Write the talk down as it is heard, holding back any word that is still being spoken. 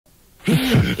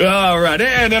All right.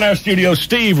 And in our studio,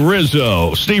 Steve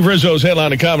Rizzo. Steve Rizzo's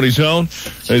headline of Comedy Zone.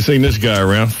 They've seen this guy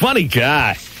around. Funny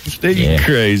guy. Steve, you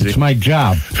crazy. It's my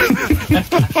job.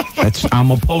 I'm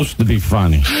supposed to be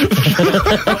funny.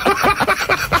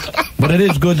 But it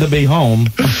is good to be home.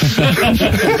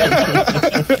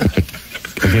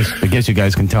 I guess you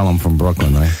guys can tell I'm from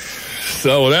Brooklyn, right?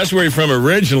 So that's where you're from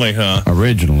originally, huh?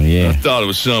 Originally, yeah. I thought it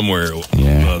was somewhere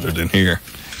other than here.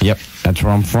 Yep, that's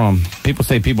where I'm from. People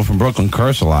say people from Brooklyn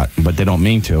curse a lot, but they don't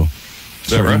mean to.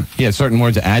 Is that right? Yeah, certain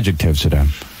words are adjectives to them.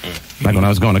 Like when I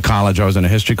was going to college, I was in a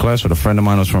history class with a friend of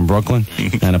mine who was from Brooklyn,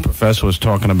 and a professor was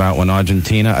talking about when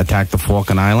Argentina attacked the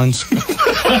Falkland Islands.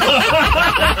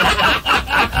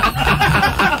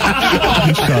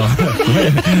 So,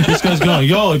 this guy's going,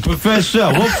 yo,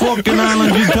 Professor, what Falkland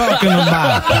Islands you talking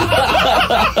about?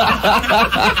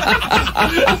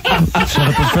 So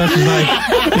the professor's like,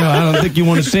 I don't think you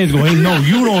understand. He's going, hey, no,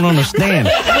 you don't understand.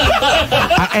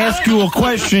 I ask you a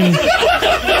question,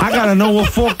 I gotta know what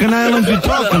Falkland Islands you're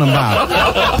talking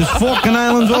about. There's Falkland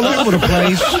Islands all over the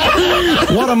place.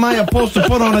 What am I supposed to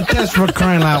put on a test for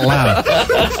crying out loud?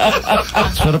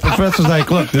 So the professor's like,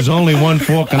 look, there's only one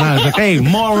Falkland Island. He's like, hey,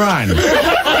 moron.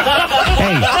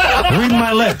 Hey, read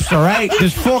my lips, all right?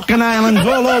 There's Falkland Islands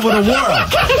all over the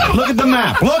world. Look at the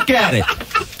map. Look at it.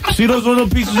 See those little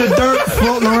pieces of dirt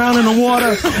floating around in the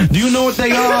water? Do you know what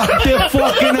they are? They're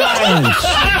Falkland Islands.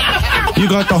 You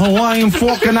got the Hawaiian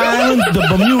Falkland Islands, the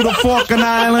Bermuda Falkland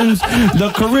Islands,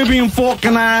 the Caribbean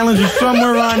Falkland Islands, and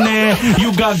somewhere on there,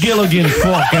 you got Gilligan's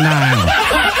Falkland Islands.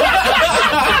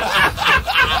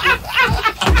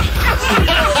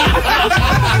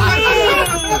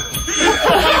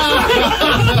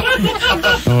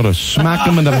 I ought to smack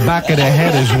him in the back of the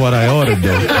head is what I ought to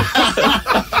do.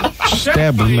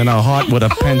 Stab him in the heart with a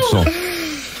pencil.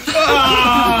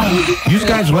 You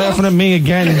guys laughing at me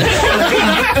again?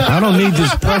 I don't need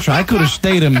this pressure. I could have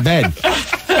stayed in bed.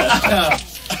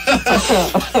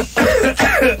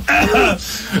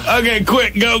 Okay,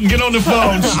 quick, go get on the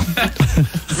phones.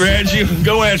 Reggie,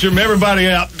 go answer them. Everybody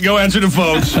out. Go answer the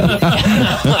phones.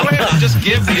 Just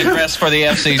give the address for the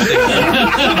FCC.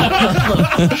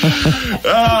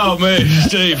 Oh, man,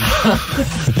 Steve.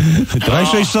 Did I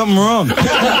say something wrong?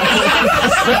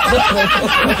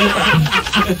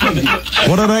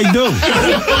 What did I do?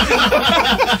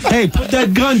 Hey, put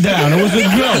that gun down. It was a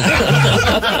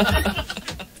joke.